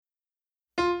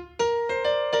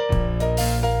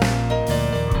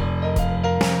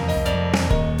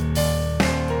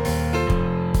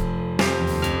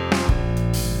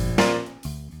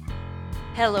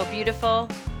Hello, beautiful.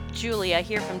 Julia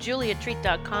here from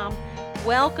juliatreat.com.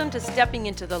 Welcome to Stepping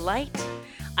into the Light.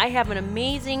 I have an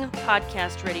amazing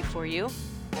podcast ready for you.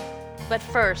 But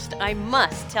first, I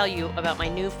must tell you about my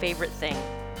new favorite thing.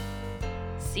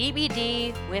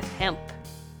 CBD with hemp.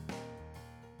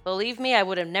 Believe me, I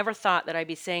would have never thought that I'd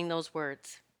be saying those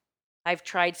words. I've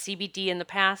tried CBD in the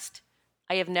past.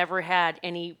 I have never had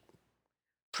any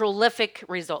prolific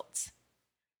results.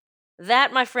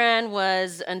 That, my friend,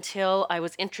 was until I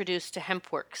was introduced to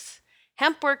HempWorks.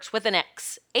 HempWorks with an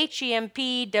X.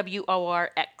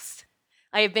 HEMPWORX.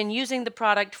 I have been using the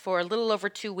product for a little over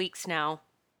 2 weeks now.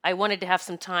 I wanted to have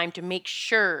some time to make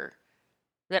sure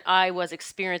that I was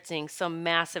experiencing some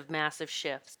massive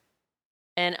shifts.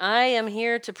 And I am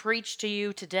here to preach to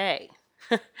you today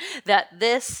that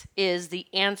this is the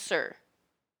answer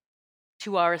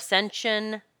to our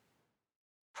ascension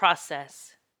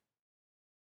process.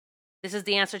 This is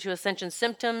the answer to ascension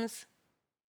symptoms.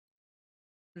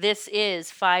 This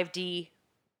is 5D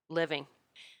living.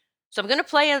 So I'm going to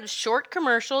play a short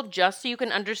commercial just so you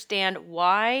can understand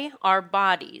why our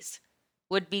bodies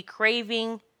would be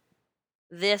craving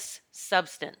this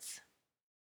substance.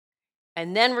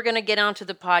 And then we're going to get onto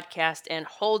the podcast, and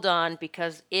hold on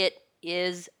because it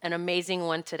is an amazing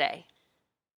one today.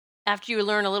 After you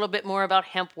learn a little bit more about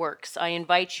HempWorks, I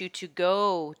invite you to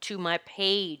go to my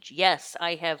page. Yes,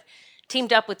 I have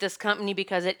teamed up with this company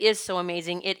because it is so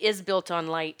amazing. It is built on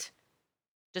light.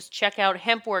 Just check out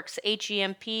HempWorks,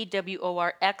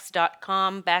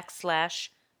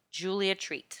 HEMPWORX.com/Julia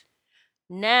Treat.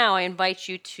 Now I invite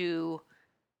you to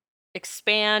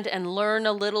expand and learn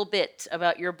a little bit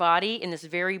about your body in this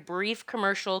very brief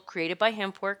commercial created by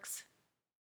HempWorks,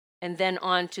 and then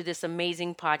on to this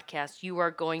amazing podcast. You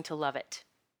are going to love it.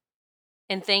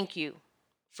 And thank you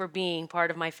for being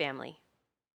part of my family.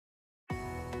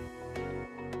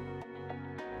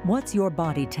 What's your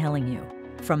body telling you?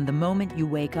 From the moment you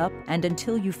wake up and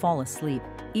until you fall asleep,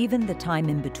 even the time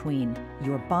in between,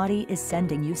 your body is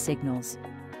sending you signals.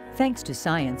 Thanks to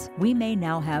science, we may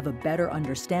now have a better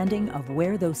understanding of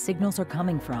where those signals are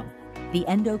coming from. The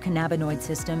endocannabinoid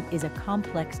system is a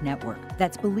complex network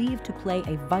that's believed to play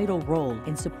a vital role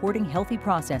in supporting healthy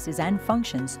processes and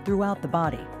functions throughout the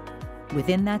body.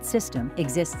 Within that system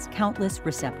exists countless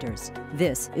receptors.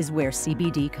 This is where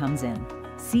CBD comes in.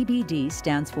 CBD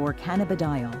stands for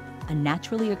cannabidiol, a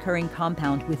naturally occurring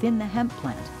compound within the hemp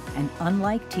plant, and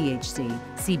unlike THC,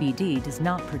 CBD does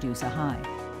not produce a high.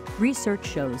 Research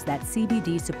shows that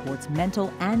CBD supports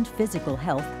mental and physical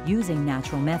health using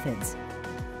natural methods.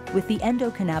 With the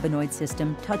endocannabinoid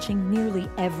system touching nearly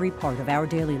every part of our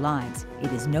daily lives,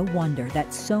 it is no wonder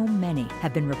that so many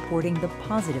have been reporting the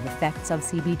positive effects of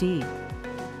CBD.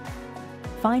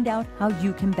 Find out how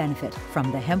you can benefit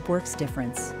from the HempWorks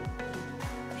difference.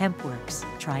 HempWorks.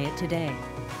 Try it today.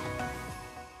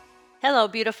 Hello,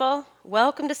 beautiful.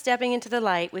 Welcome to Stepping into the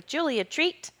Light with Julia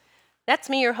Treat. That's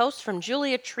me, your host from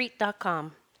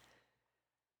juliatreat.com.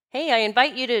 Hey, I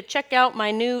invite you to check out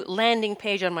my new landing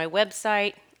page on my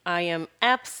website. I am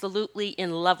absolutely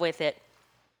in love with it.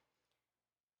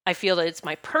 I feel that it's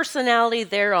my personality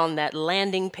there on that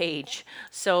landing page.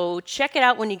 So check it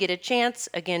out when you get a chance.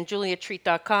 Again,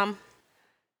 juliatreat.com.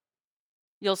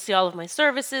 You'll see all of my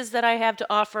services that I have to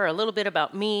offer, a little bit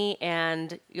about me,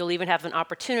 and you'll even have an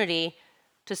opportunity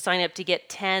to sign up to get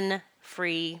 10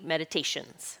 free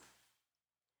meditations.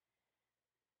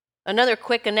 Another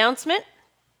quick announcement.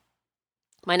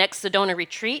 My next Sedona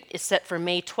retreat is set for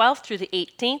May 12th through the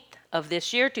 18th of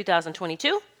this year,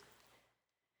 2022.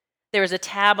 There is a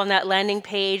tab on that landing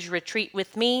page, Retreat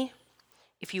with Me,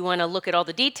 if you want to look at all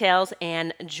the details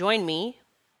and join me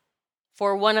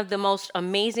for one of the most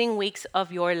amazing weeks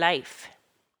of your life.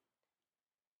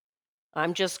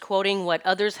 I'm just quoting what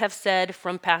others have said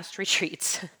from past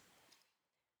retreats.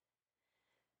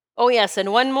 Oh yes,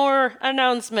 and one more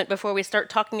announcement before we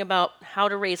start talking about how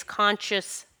to raise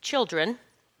conscious children.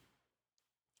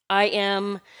 I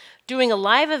am doing a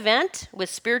live event with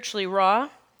Spiritually Raw.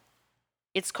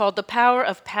 It's called The Power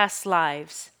of Past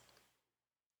Lives.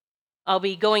 I'll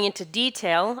be going into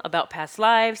detail about past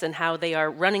lives and how they are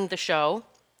running the show.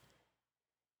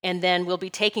 And then we'll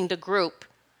be taking the group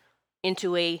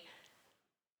into a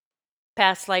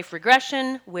past life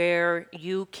regression where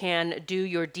you can do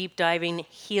your deep diving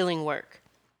healing work.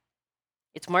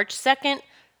 It's March 2nd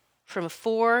from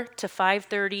 4 to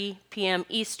 5:30 p.m.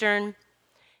 Eastern,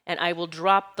 and I will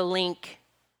drop the link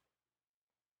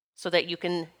so that you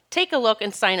can take a look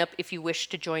and sign up if you wish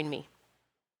to join me.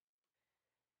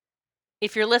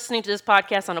 If you're listening to this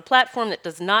podcast on a platform that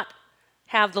does not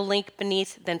have the link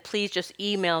beneath, then please just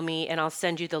email me and I'll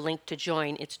send you the link to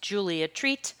join. It's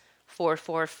juliatreat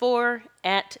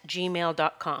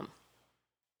 444@gmail.com.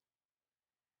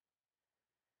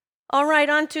 All right,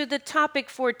 on to the topic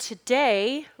for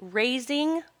today,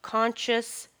 raising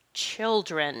conscious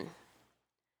children.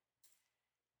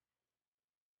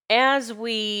 As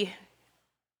we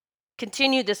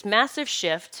continue this massive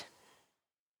shift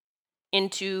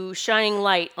into shining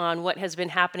light on what has been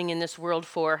happening in this world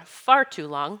for far too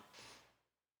long,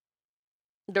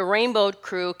 the Rainbow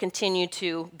Crew continue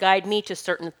to guide me to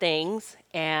certain things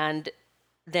and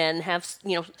then have,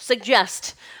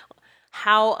 suggest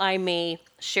how I may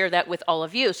share that with all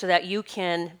of you so that you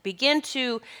can begin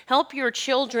to help your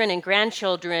children and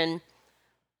grandchildren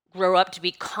grow up to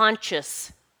be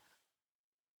conscious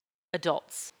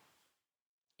adults.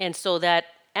 And so that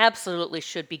absolutely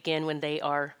should begin when they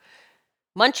are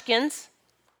munchkins.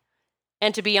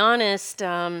 And to be honest,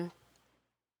 our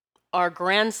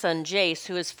grandson, Jace,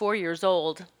 who is 4 years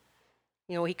old,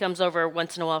 he comes over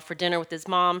once in a while for dinner with his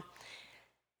mom.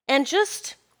 And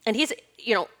he's,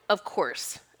 of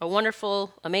course, a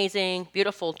wonderful, amazing,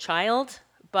 beautiful child,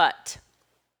 but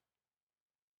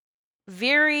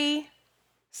very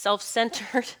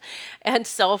self-centered and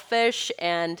selfish.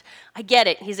 And I get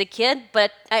it. He's a kid,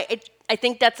 but I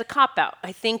think that's a cop-out.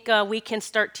 I think we can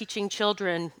start teaching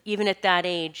children, even at that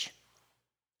age,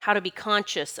 how to be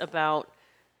conscious about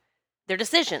their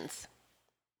decisions.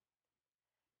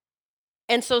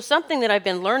 And so something that I've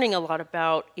been learning a lot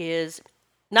about is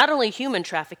not only human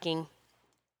trafficking,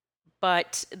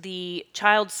 but the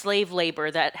child slave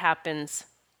labor that happens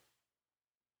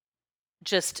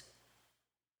just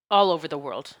all over the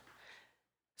world.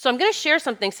 So I'm going to share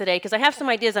some things today because I have some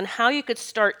ideas on how you could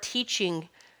start teaching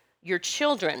your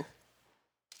children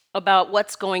about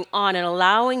what's going on and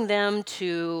allowing them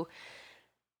to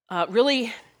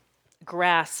really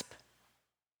grasp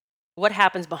what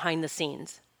happens behind the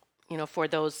scenes, for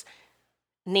those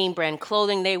name brand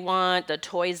clothing they want, the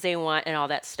toys they want, and all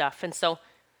that stuff. And so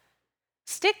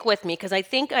stick with me because I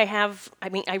think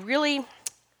I really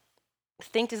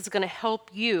think this is going to help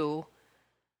you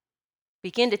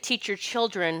begin to teach your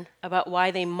children about why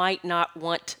they might not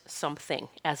want something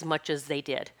as much as they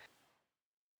did.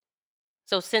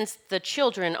 So since the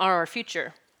children are our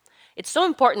future, it's so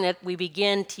important that we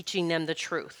begin teaching them the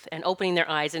truth and opening their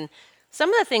eyes. And some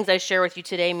of the things I share with you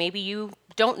today, maybe you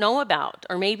don't know about,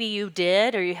 or maybe you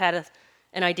did, or you had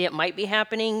an idea it might be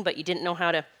happening, but you didn't know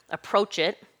how to approach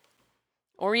it,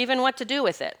 or even what to do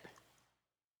with it.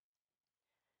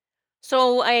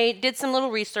 So I did some little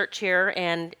research here,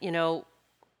 and,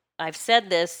 I've said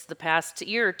this the past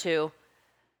year or two,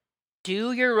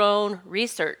 do your own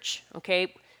research,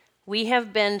 okay? We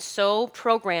have been so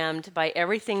programmed by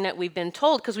everything that we've been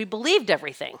told because we believed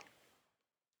everything.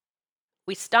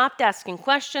 We stopped asking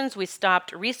questions. We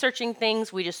stopped researching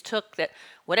things. We just took that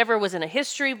whatever was in a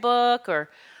history book or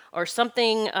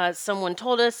something someone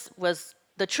told us was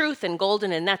the truth and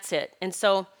golden, and that's it. And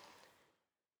so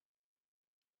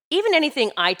even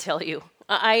anything I tell you,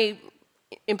 I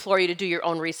implore you to do your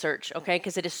own research, okay?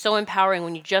 Because it is so empowering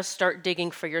when you just start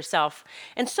digging for yourself.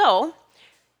 And so,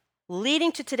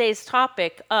 leading to today's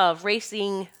topic of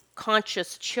raising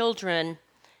conscious children,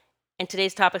 and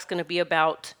today's topic is going to be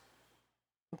about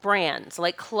brands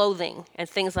like clothing and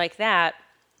things like that.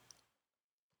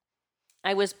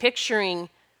 I was picturing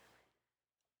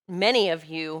many of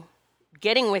you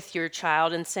getting with your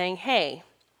child and saying, hey,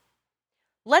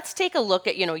 let's take a look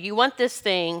at, you want this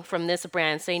thing from this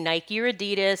brand, say Nike or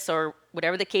Adidas or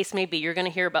whatever the case may be. You're going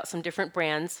to hear about some different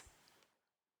brands.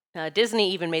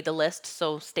 Disney even made the list,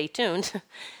 so stay tuned.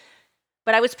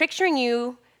 But I was picturing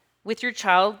you with your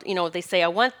child, they say, I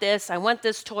want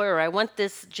this toy, or I want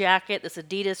this jacket, this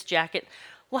Adidas jacket.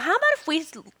 Well, how about if we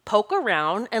poke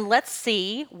around and let's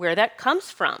see where that comes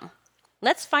from?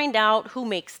 Let's find out who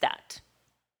makes that.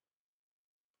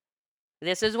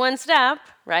 This is one step,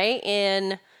 right,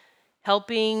 in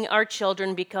helping our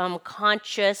children become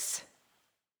conscious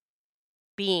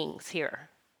beings here.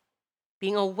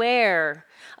 Being aware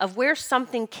of where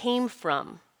something came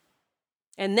from,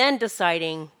 and then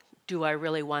deciding, do I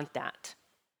really want that?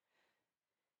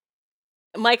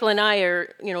 Michael and I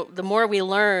are, the more we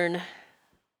learn,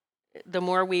 the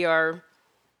more we are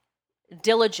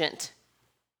diligent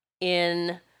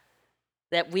in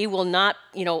that we will not,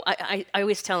 I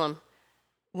always tell him,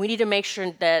 we need to make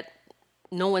sure that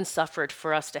no one suffered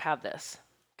for us to have this.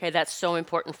 Okay, that's so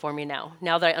important for me now.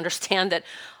 Now that I understand that,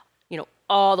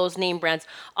 all those name brands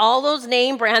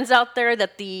out there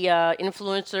that the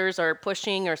influencers are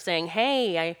pushing or saying,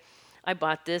 hey, I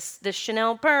bought this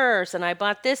Chanel purse, and I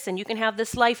bought this, and you can have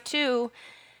this life too.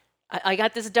 I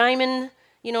got this diamond,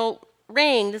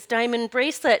 ring, this diamond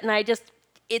bracelet, and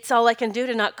it's all I can do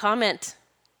to not comment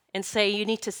and say you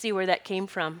need to see where that came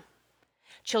from.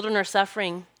 Children are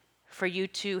suffering for you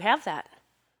to have that.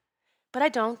 But I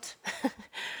don't.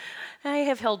 I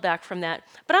have held back from that.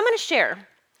 But I'm going to share.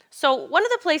 So one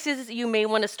of the places you may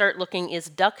want to start looking is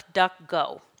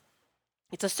DuckDuckGo.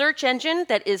 It's a search engine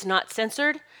that is not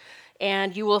censored,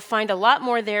 and you will find a lot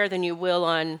more there than you will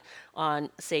on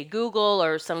say, Google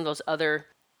or some of those other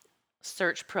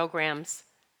search programs.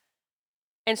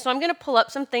 And so I'm going to pull up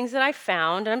some things that I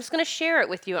found, and I'm just going to share it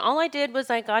with you. And all I did was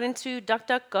I got into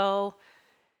DuckDuckGo,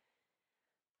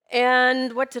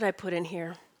 and what did I put in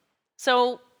here?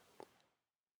 So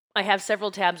I have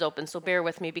several tabs open, so bear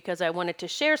with me because I wanted to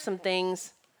share some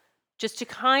things just to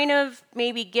kind of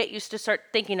maybe get you to start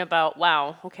thinking about,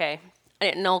 wow, okay, I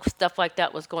didn't know stuff like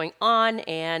that was going on,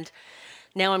 and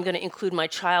now I'm going to include my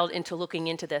child into looking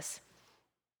into this.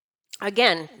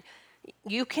 Again,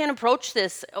 you can approach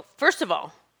this, first of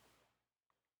all,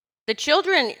 the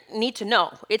children need to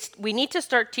know. We need to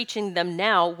start teaching them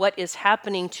now what is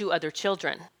happening to other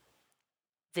children.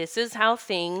 This is how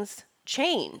things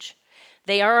change.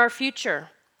 They are our future,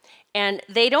 and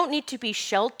they don't need to be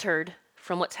sheltered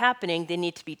from what's happening. They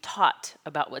need to be taught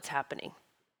about what's happening.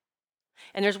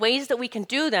 And there's ways that we can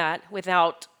do that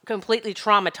without completely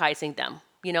traumatizing them.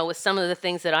 You know, with some of the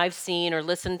things that I've seen or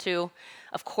listened to,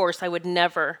 of course, I would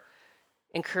never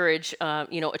encourage, a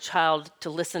child to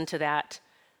listen to that.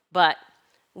 But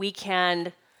we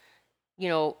can,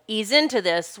 ease into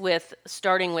this with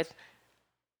starting with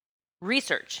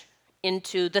research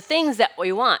into the things that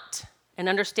we want and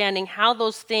understanding how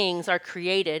those things are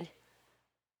created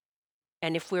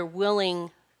and if we're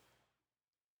willing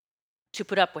to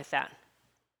put up with that.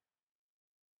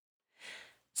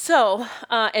 So,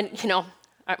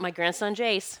 my grandson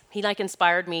Jace, he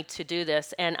inspired me to do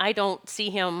this, and I don't see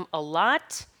him a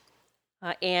lot,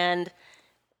 and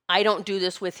I don't do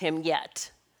this with him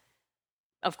yet.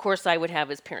 Of course, I would have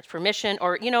his parents' permission,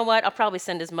 or you know what? I'll probably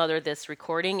send his mother this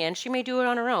recording, and she may do it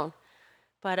on her own.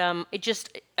 But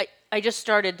I just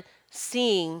started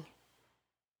seeing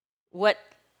what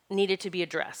needed to be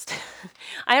addressed.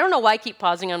 I don't know why I keep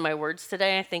pausing on my words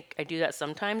today. I think I do that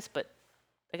sometimes, but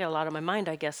I got a lot on my mind,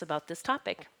 I guess, about this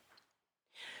topic.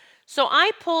 So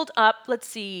I pulled up, let's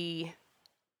see,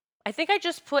 I think I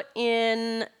just put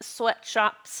in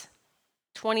sweatshops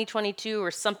 2022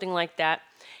 or something like that.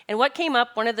 And what came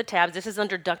up, one of the tabs, this is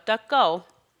under DuckDuckGo.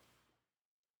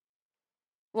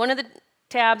 One of the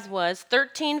tabs was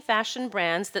 13 fashion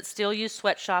brands that still use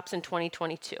sweatshops in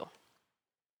 2022.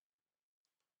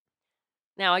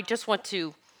 Now, I just want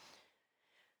to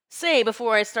say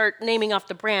before I start naming off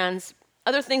the brands,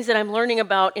 other things that I'm learning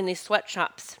about in these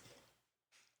sweatshops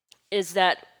is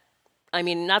that,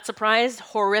 not surprised,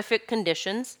 horrific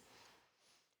conditions,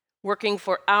 working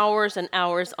for hours and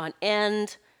hours on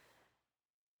end,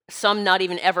 some not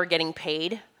even ever getting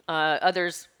paid,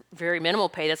 others very minimal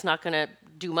pay, that's not going to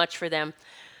do much for them.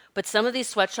 But some of these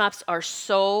sweatshops are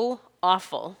so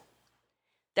awful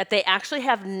that they actually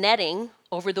have netting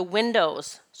over the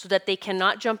windows so that they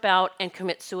cannot jump out and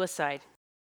commit suicide.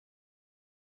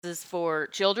 This is for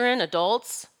children,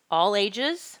 adults, all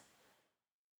ages,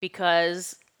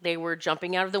 because they were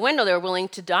jumping out of the window. They were willing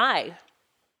to die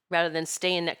rather than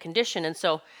stay in that condition. And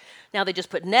so now they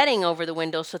just put netting over the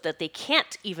window so that they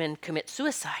can't even commit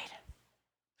suicide.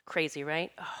 Crazy,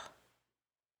 right? Oh.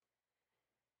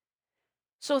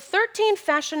 So 13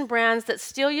 fashion brands that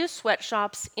still use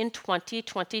sweatshops in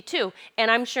 2022. And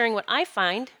I'm sharing what I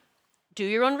find. Do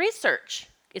your own research.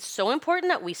 It's so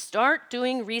important that we start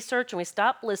doing research and we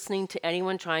stop listening to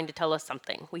anyone trying to tell us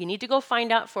something. We need to go find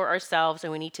out for ourselves,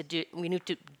 and we need to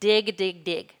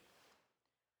dig.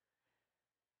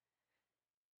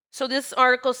 So this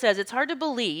article says, it's hard to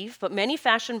believe, but many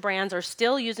fashion brands are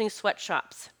still using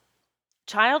sweatshops.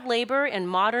 Child labor and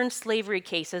modern slavery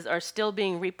cases are still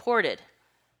being reported,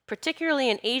 particularly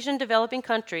in Asian developing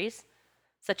countries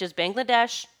such as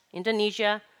Bangladesh,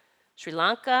 Indonesia, Sri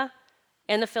Lanka,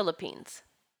 and the Philippines.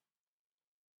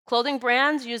 Clothing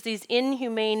brands use these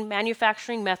inhumane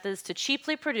manufacturing methods to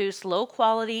cheaply produce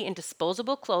low-quality and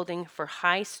disposable clothing for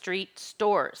high street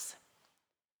stores.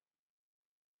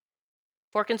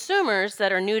 For consumers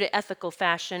that are new to ethical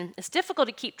fashion, it's difficult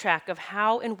to keep track of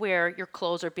how and where your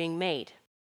clothes are being made.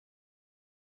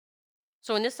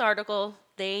 So in this article,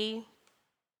 they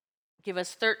give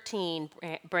us 13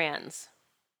 brands.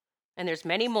 And there's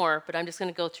many more, but I'm just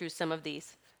going to go through some of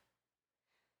these.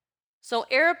 So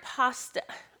Aeropostale,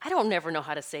 I don't never know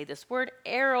how to say this word,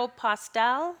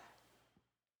 Aeropostale.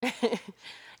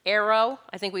 Aero,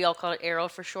 I think we all call it Aero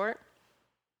for short.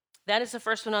 That is the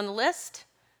first one on the list.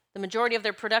 The majority of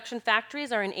their production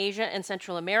factories are in Asia and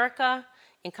Central America.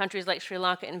 in countries like Sri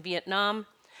Lanka and Vietnam.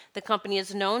 The company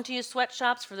is known to use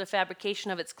sweatshops for the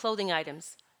fabrication of its clothing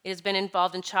items. It has been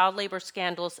involved in child labor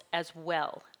scandals as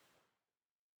well.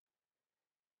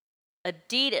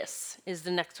 Adidas is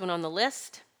the next one on the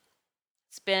list.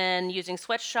 It's been using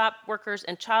sweatshop workers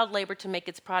and child labor to make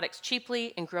its products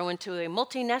cheaply and grow into a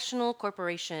multinational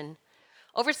corporation.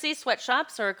 Overseas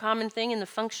sweatshops are a common thing in the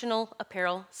functional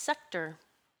apparel sector.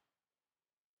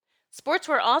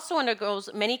 Sportswear also undergoes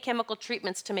many chemical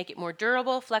treatments to make it more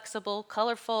durable, flexible,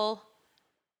 colorful,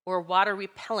 or water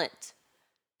repellent.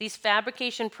 These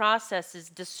fabrication processes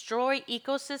destroy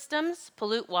ecosystems,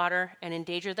 pollute water, and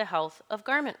endanger the health of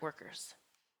garment workers.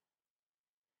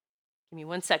 Give me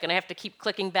 1 second. I have to keep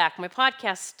clicking back. My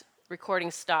podcast recording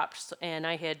stopped, and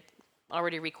I had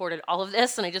already recorded all of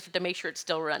this, and I just have to make sure it's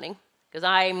still running, because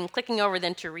I'm clicking over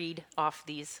then to read off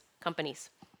these companies.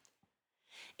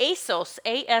 ASOS,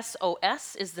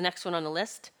 A-S-O-S, is the next one on the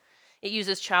list. It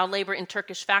uses child labor in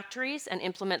Turkish factories and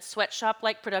implements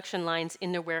sweatshop-like production lines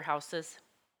in their warehouses.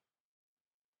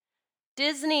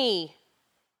 Disney.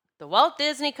 The Walt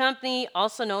Disney Company,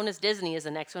 also known as Disney, is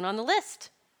the next one on the list.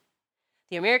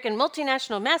 The American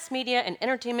multinational mass media and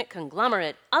entertainment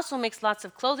conglomerate also makes lots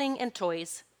of clothing and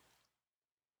toys.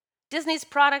 Disney's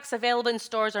products available in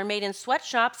stores are made in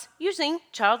sweatshops using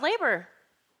child labor.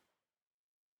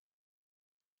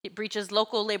 It breaches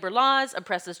local labor laws,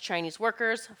 oppresses Chinese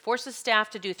workers, forces staff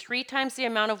to do 3 times the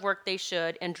amount of work they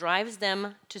should, and drives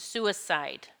them to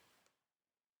suicide.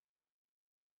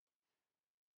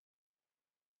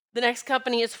 The next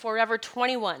company is Forever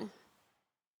 21.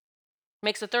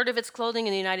 Makes a third of its clothing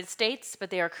in the United States, but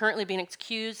they are currently being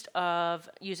accused of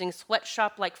using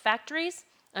sweatshop-like factories,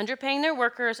 underpaying their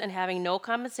workers, and having no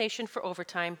compensation for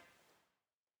overtime.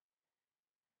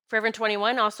 Forever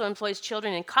 21 also employs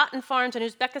children in cotton farms in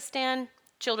Uzbekistan.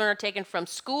 Children are taken from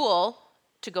school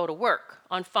to go to work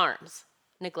on farms,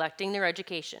 neglecting their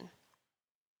education.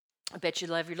 I bet you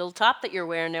love your little top that you're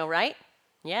wearing now, right?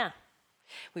 Yeah.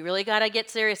 We really got to get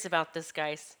serious about this,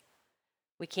 guys.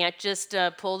 We can't just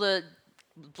pull the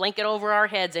blanket over our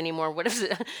heads anymore. What is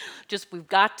it? Just we've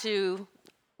got to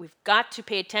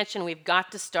pay attention. We've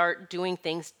got to start doing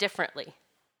things differently.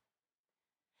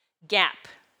 Gap.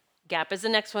 Gap is the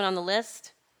next one on the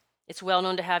list. It's well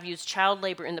known to have used child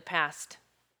labor in the past.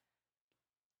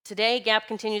 Today, Gap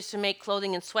continues to make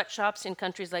clothing in sweatshops in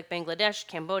countries like Bangladesh,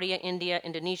 Cambodia, India,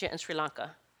 Indonesia, and Sri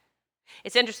Lanka.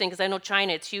 It's interesting because I know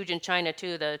China, it's huge in China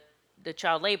too, the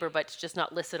child labor, but it's just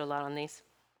not listed a lot on these.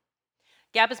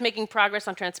 Gap is making progress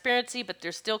on transparency, but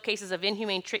there's still cases of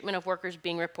inhumane treatment of workers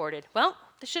being reported. Well,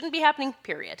 this shouldn't be happening,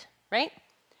 period, right?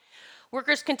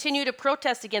 Workers continue to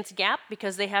protest against Gap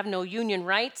because they have no union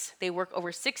rights. They work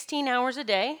over 16 hours a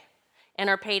day and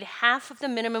are paid half of the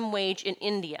minimum wage in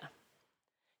India.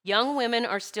 Young women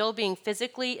are still being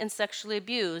physically and sexually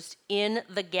abused in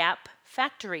the Gap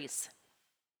factories.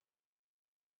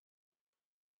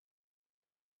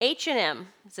 H&M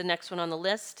is the next one on the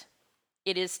list.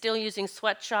 It is still using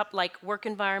sweatshop-like work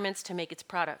environments to make its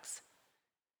products.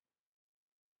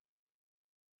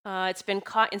 It's been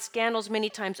caught in scandals many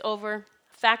times over.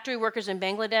 Factory workers in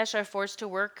Bangladesh are forced to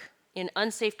work in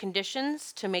unsafe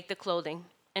conditions to make the clothing,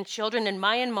 and children in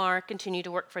Myanmar continue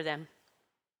to work for them.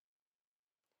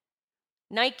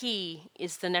 Nike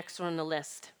is the next one on the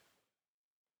list.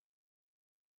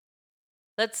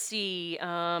 Let's see.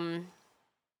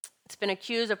 It's been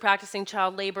accused of practicing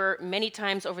child labor many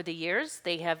times over the years.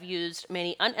 They have used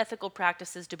many unethical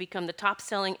practices to become the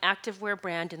top-selling activewear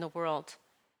brand in the world.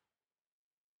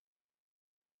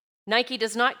 Nike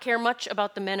does not care much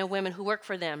about the men and women who work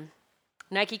for them.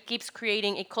 Nike keeps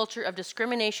creating a culture of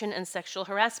discrimination and sexual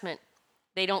harassment.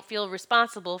 They don't feel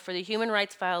responsible for the human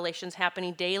rights violations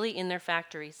happening daily in their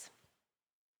factories.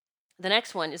 The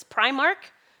next one is Primark.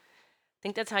 I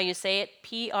think that's how you say it,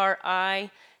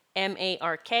 Primark.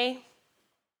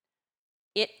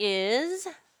 It is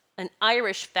an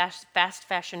Irish fast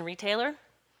fashion retailer.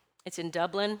 It's in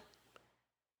Dublin.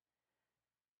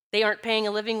 They aren't paying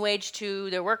a living wage to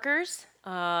their workers.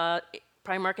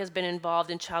 Primark has been involved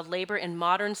in child labor and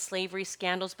modern slavery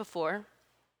scandals before.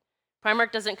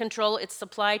 Primark doesn't control its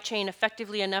supply chain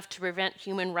effectively enough to prevent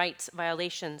human rights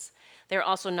violations. They're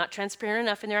also not transparent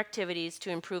enough in their activities to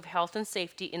improve health and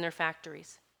safety in their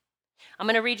factories. I'm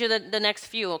going to read you the next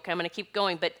few, okay? I'm going to keep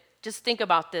going, but just think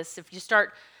about this. If you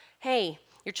start, hey,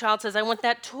 your child says, I want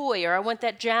that toy, or I want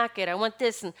that jacket, I want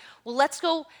this, and well, let's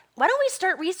go, why don't we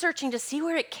start researching to see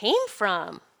where it came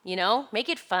from, make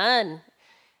it fun.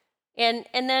 And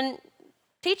then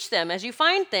teach them as you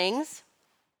find things,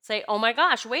 say, oh my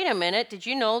gosh, wait a minute, did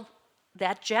you know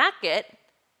that jacket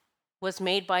was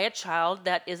made by a child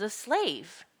that is a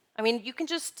slave? I mean,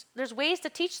 there's ways to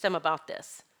teach them about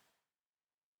this.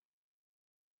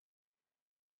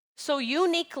 So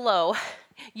Uniqlo,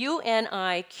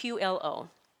 Uniqlo,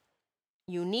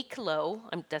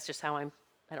 Uniqlo, that's just how I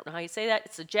don't know how you say that.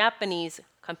 It's a Japanese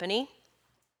company.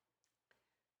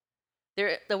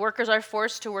 The workers are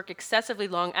forced to work excessively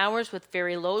long hours with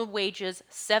very low wages,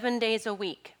 7 days a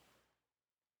week.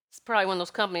 It's probably one of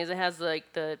those companies that has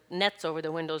like the nets over the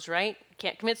windows, right? You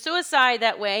can't commit suicide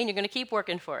that way, and you're going to keep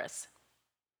working for us.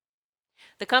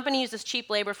 The company uses cheap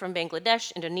labor from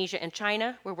Bangladesh, Indonesia, and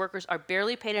China, where workers are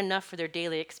barely paid enough for their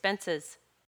daily expenses.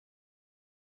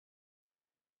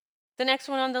 The next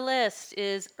one on the list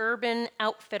is Urban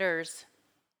Outfitters.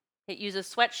 It uses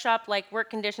sweatshop-like work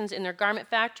conditions in their garment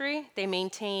factory. They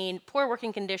maintain poor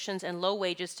working conditions and low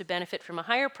wages to benefit from a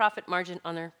higher profit margin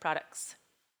on their products.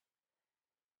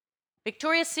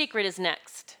 Victoria's Secret is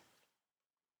next.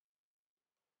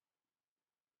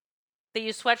 They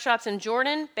use sweatshops in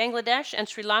Jordan, Bangladesh, and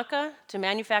Sri Lanka to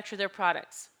manufacture their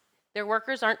products. Their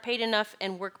workers aren't paid enough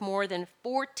and work more than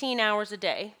 14 hours a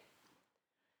day.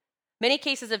 Many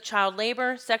cases of child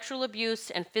labor, sexual abuse,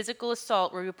 and physical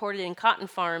assault were reported in cotton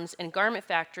farms and garment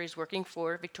factories working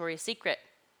for Victoria's Secret.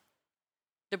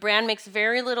 The brand makes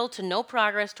very little to no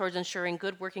progress towards ensuring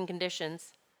good working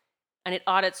conditions, and it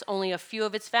audits only a few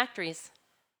of its factories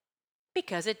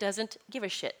because it doesn't give a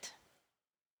shit.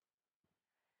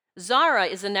 Zara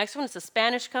is the next one. It's a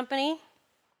Spanish company.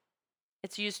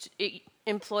 It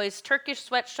employs Turkish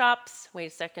sweatshops. Wait a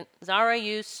second. Zara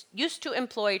used to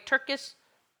employ Turkish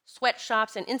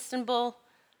sweatshops in Istanbul,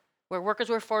 where workers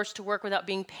were forced to work without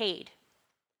being paid.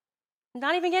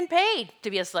 Not even getting paid to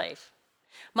be a slave.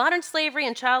 Modern slavery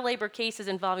and child labor cases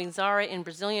involving Zara in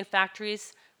Brazilian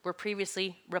factories were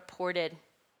previously reported.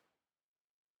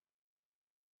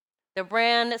 The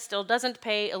brand still doesn't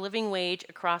pay a living wage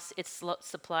across its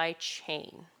supply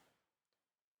chain.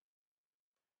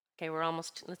 Okay,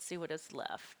 let's see what is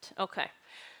left. Okay,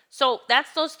 so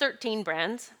that's those 13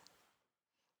 brands.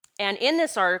 And in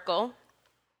this article,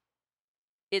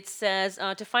 it says,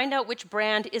 to find out which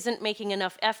brand isn't making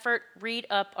enough effort, read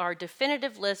up our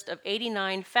definitive list of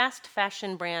 89 fast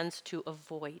fashion brands to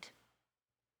avoid.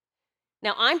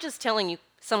 Now, I'm just telling you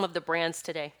some of the brands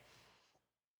today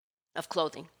of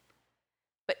clothing.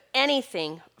 But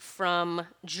anything from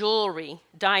jewelry,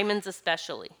 diamonds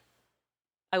especially,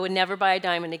 I would never buy a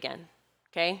diamond again,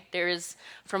 okay?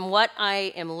 From what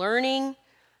I am learning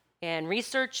and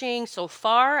researching so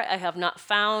far, I have not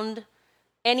found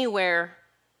anywhere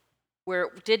where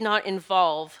it did not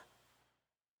involve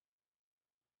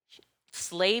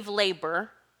slave labor,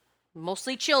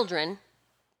 mostly children,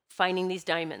 finding these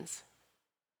diamonds.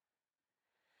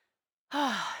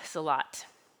 It's a lot.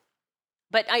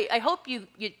 But I hope you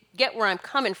get where I'm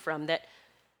coming from, that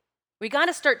we got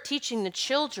to start teaching the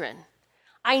children.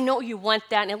 I know you want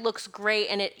that, and it looks great,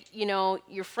 and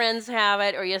your friends have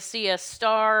it, or you see a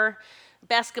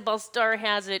basketball star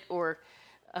has it, or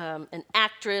an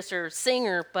actress or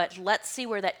singer, but let's see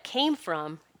where that came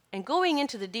from, and going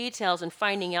into the details and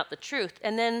finding out the truth,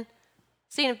 and then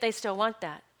seeing if they still want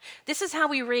that. This is how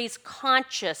we raise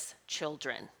conscious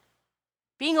children.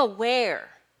 Being aware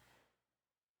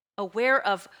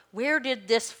of where did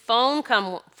this phone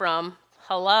come from.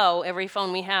 Hello, every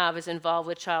phone we have is involved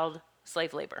with child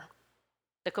slave labor.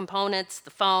 The components, the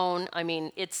phone, I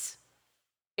mean, it's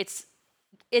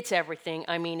everything.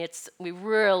 I mean,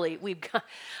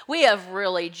 we have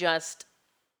really just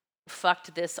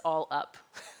fucked this all up.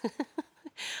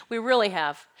 We really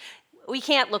have. We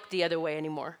can't look the other way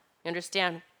anymore. You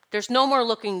understand? There's no more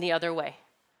looking the other way.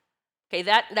 Okay,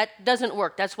 that doesn't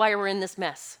work. That's why we're in this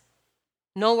mess.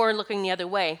 No more looking the other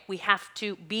way. We have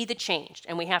to be the change,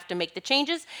 and we have to make the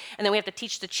changes, and then we have to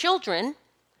teach the children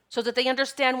so that they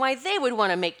understand why they would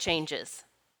want to make changes.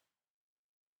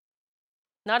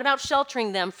 Not about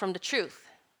sheltering them from the truth.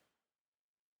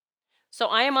 So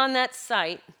I am on that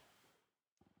site,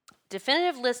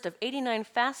 definitive list of 89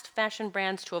 fast fashion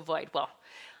brands to avoid. Well,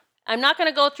 I'm not going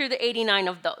to go through the 89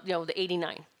 of the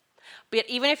 89. But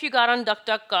even if you got on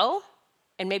DuckDuckGo,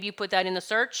 and maybe you put that in the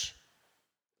search,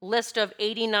 list of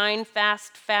 89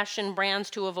 fast fashion brands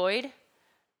to avoid,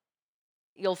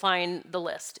 you'll find the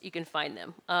list. You can find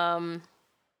them.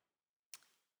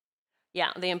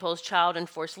 They impose child and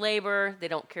forced labor. They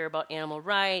don't care about animal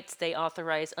rights. They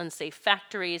authorize unsafe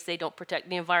factories. They don't protect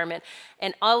the environment.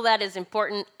 And all that is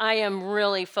important. I am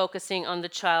really focusing on the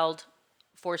child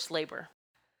forced labor.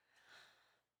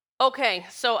 Okay,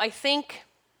 so I think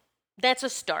that's a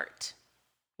start.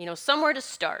 Somewhere to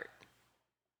start.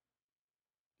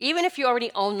 Even if you already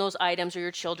own those items or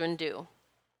your children do.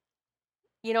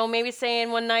 Maybe saying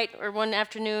one night or one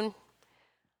afternoon,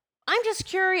 I'm just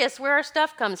curious where our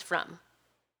stuff comes from.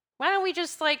 Why don't we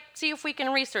just see if we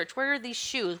can research, where are these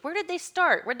shoes? Where did they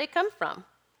start? Where'd they come from?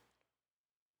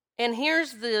 And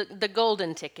here's the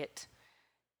golden ticket.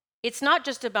 It's not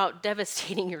just about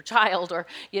devastating your child or,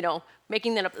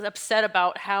 making them upset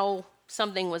about how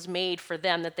something was made for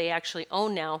them that they actually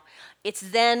own now. It's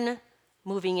then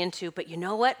moving into, but you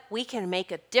know what? We can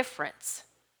make a difference,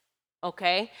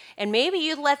 okay? And maybe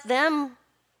you let them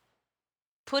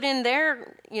put in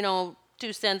their, 2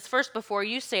 cents first before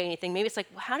you say anything. Maybe it's well,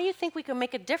 how do you think we can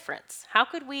make a difference? How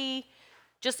could we,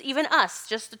 just even us,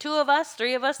 just the 2 of us,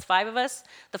 3 of us, 5 of us,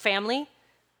 the family,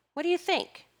 what do you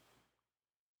think?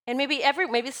 And maybe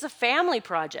this is a family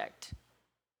project.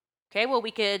 Okay, well,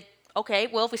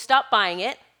 if we stop buying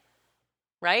it,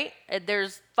 right?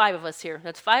 There's 5 of us here.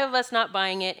 That's 5 of us not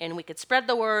buying it, and we could spread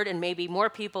the word, and maybe more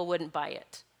people wouldn't buy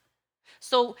it.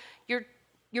 So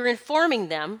you're informing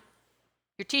them,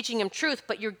 you're teaching them truth,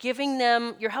 but you're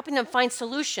helping them find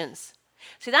solutions.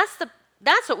 See, that's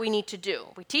what we need to do.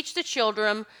 We teach the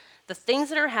children the things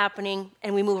that are happening,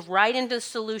 and we move right into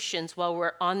solutions while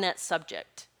we're on that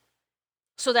subject.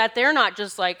 So that they're not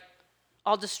just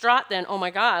all distraught then, oh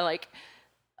my God,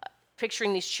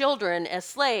 picturing these children as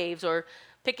slaves or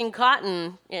picking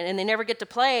cotton and they never get to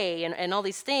play and all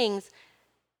these things.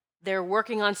 They're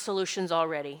working on solutions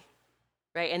already,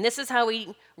 right? And this is how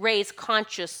we raise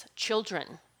conscious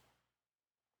children.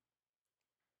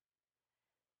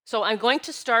 So I'm going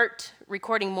to start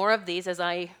recording more of these as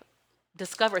I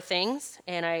discover things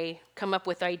and I come up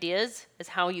with ideas as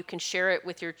how you can share it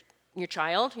with your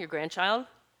child, your grandchild,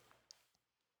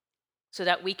 so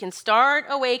that we can start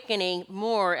awakening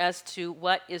more as to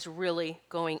what is really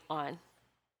going on.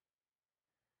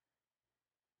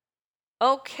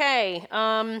 Okay,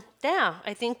 I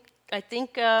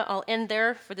think I'll end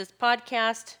there for this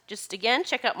podcast. Just again,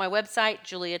 check out my website,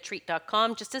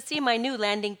 juliatreat.com, just to see my new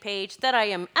landing page that I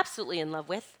am absolutely in love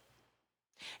with.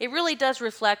 It really does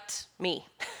reflect me.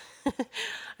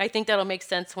 I think that'll make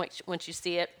sense once you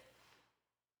see it.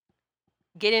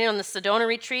 Get in on the Sedona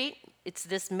retreat. It's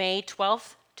this May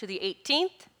 12th to the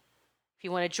 18th. If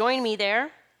you want to join me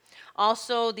there.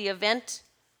 Also, the event,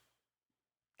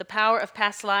 The Power of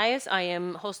Past Lives, I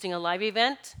am hosting a live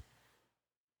event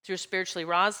through Spiritually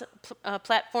Raw's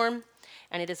platform,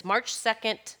 and it is March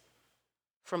 2nd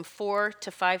from 4 to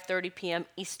 5:30 p.m.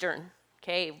 Eastern.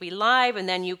 Okay, it'll be live, and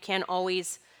then you can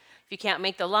always, if you can't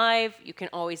make the live, you can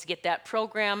always get that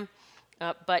program.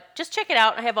 But just check it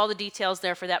out. I have all the details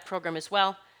there for that program as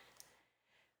well.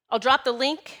 I'll drop the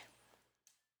link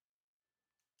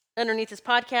underneath this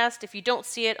podcast. If you don't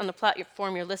see it on the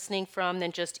platform you're listening from,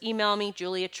 then just email me,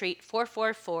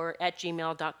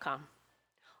 juliatreat444@gmail.com.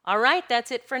 All right, that's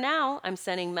it for now. I'm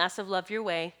sending massive love your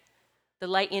way. The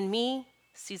light in me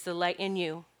sees the light in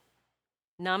you.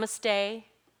 Namaste,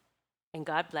 and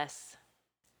God bless.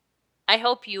 I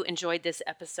hope you enjoyed this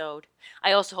episode.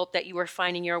 I also hope that you are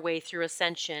finding your way through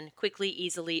ascension quickly,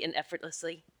 easily, and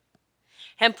effortlessly.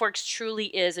 HempWorks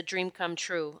truly is a dream come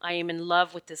true. I am in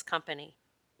love with this company.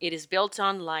 It is built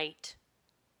on light,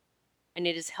 and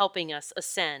it is helping us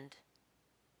ascend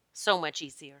so much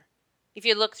easier. If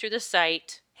you look through the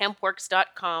site,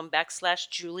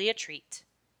 hempworks.com/JuliaTreat,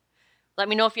 let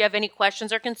me know if you have any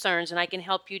questions or concerns, and I can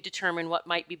help you determine what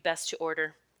might be best to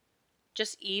order.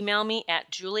 Just email me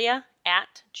at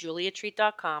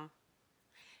julia@juliatreat.com,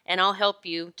 and I'll help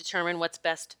you determine what's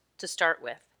best to start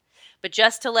with. But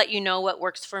just to let you know what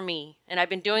works for me, and I've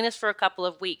been doing this for a couple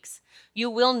of weeks, you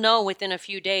will know within a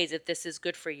few days if this is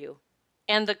good for you.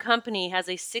 And the company has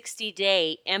a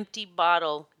 60-day empty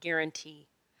bottle guarantee.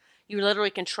 You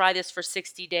literally can try this for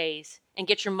 60 days and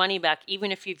get your money back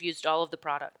even if you've used all of the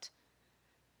product.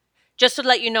 Just to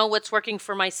let you know what's working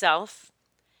for myself,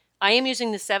 I am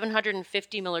using the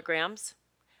 750 milligrams.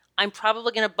 I'm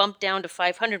probably going to bump down to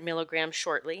 500 milligrams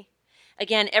shortly.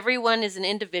 Again, everyone is an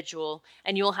individual,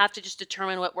 and you'll have to just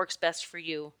determine what works best for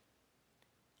you.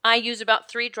 I use about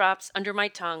 3 drops under my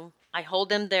tongue. I hold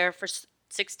them there for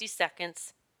 60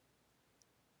 seconds,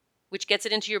 which gets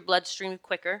it into your bloodstream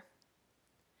quicker.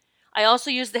 I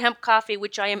also use the hemp coffee,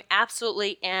 which I am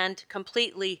absolutely and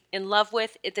completely in love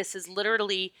with. This is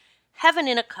literally heaven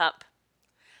in a cup.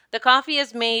 The coffee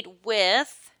is made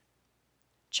with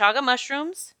chaga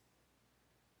mushrooms,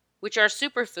 which are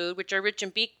superfood, which are rich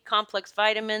in B-complex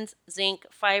vitamins, zinc,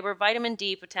 fiber, vitamin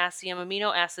D, potassium,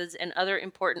 amino acids, and other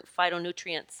important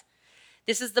phytonutrients.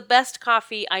 This is the best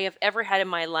coffee I have ever had in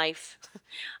my life.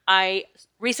 I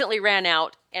recently ran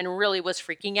out and really was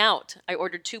freaking out. I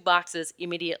ordered 2 boxes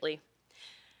immediately.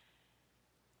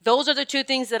 Those are the two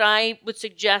things that I would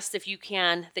suggest, if you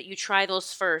can, that you try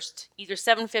those first, either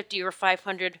 750 or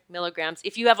 500 milligrams.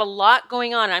 If you have a lot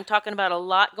going on, I'm talking about a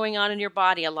lot going on in your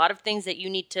body, a lot of things that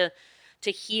you need to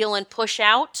heal and push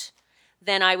out,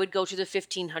 then I would go to the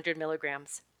 1500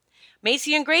 milligrams.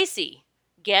 Macy and Gracie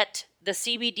get the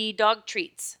CBD dog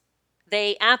treats.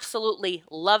 They absolutely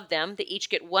love them. They each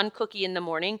get one cookie in the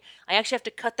morning. I actually have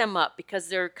to cut them up because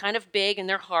they're kind of big and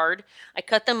they're hard. I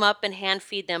cut them up and hand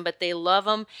feed them, but they love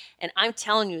them. And I'm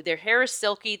telling you, their hair is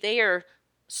silky. They are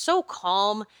so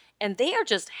calm and they are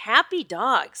just happy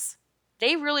dogs.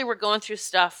 They really were going through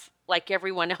stuff like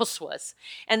everyone else was.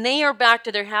 And they are back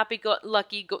to their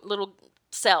happy-go-lucky little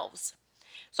selves.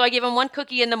 So I give them one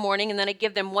cookie in the morning and then I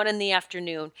give them one in the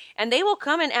afternoon. And they will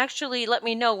come and actually let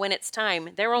me know when it's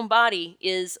time. Their own body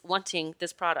is wanting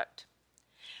this product.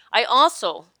 I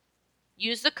also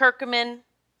use the curcumin.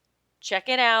 Check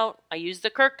it out. I use the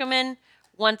curcumin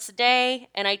once a day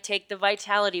and I take the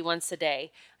Vitality once a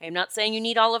day. I am not saying you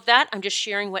need all of that. I'm just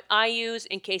sharing what I use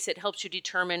in case it helps you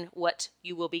determine what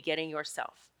you will be getting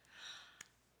yourself.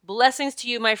 Blessings to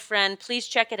you, my friend. Please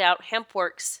check it out.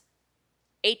 HempWorks.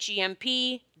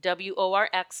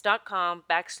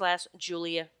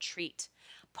 HEMPWORX.com/Julia Treat.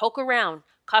 Poke around,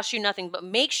 costs you nothing, but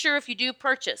make sure if you do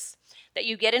purchase that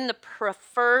you get in the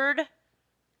preferred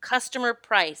customer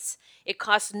price. It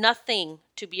costs nothing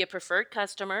to be a preferred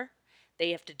customer.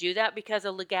 They have to do that because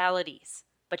of legalities,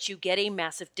 but you get a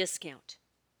massive discount.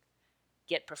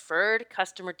 Get preferred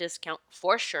customer discount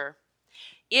for sure.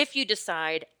 If you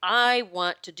decide, I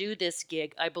want to do this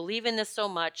gig, I believe in this so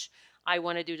much, I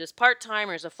want to do this part-time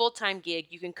or as a full-time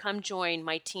gig, you can come join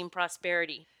my Team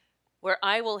Prosperity, where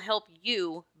I will help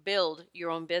you build your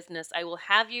own business. I will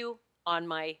have you on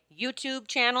my YouTube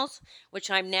channels, which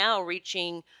I'm now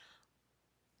reaching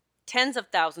tens of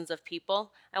thousands of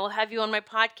people. I will have you on my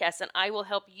podcast, and I will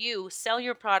help you sell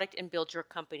your product and build your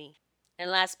company.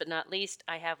 And last but not least,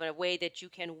 I have a way that you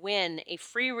can win a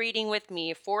free reading with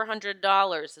me.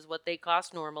 $400 is what they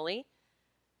cost normally.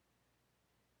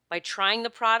 By trying the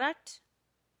product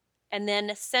and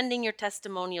then sending your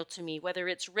testimonial to me, whether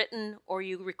it's written or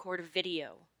you record a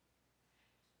video.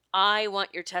 I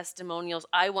want your testimonials.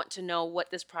 I want to know what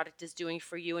this product is doing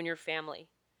for you and your family.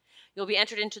 You'll be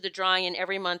entered into the drawing, and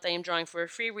every month I am drawing for a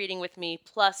free reading with me,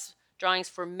 plus drawings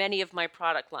for many of my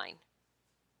product line.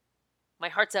 My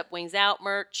Hearts Up, Wings Out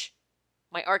merch,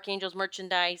 my Archangels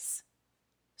merchandise.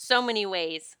 So many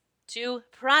ways to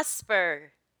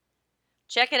prosper.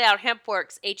 Check it out,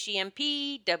 HempWorks,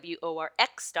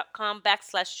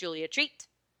 HEMPWORX.com/Julia Treat.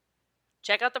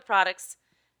 Check out the products.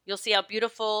 You'll see how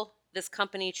beautiful this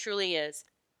company truly is.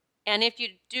 And if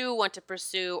you do want to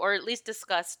pursue or at least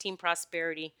discuss Team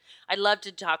Prosperity, I'd love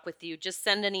to talk with you. Just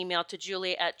send an email to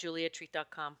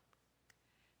julia@juliatreat.com.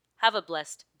 Have a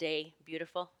blessed day,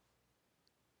 beautiful.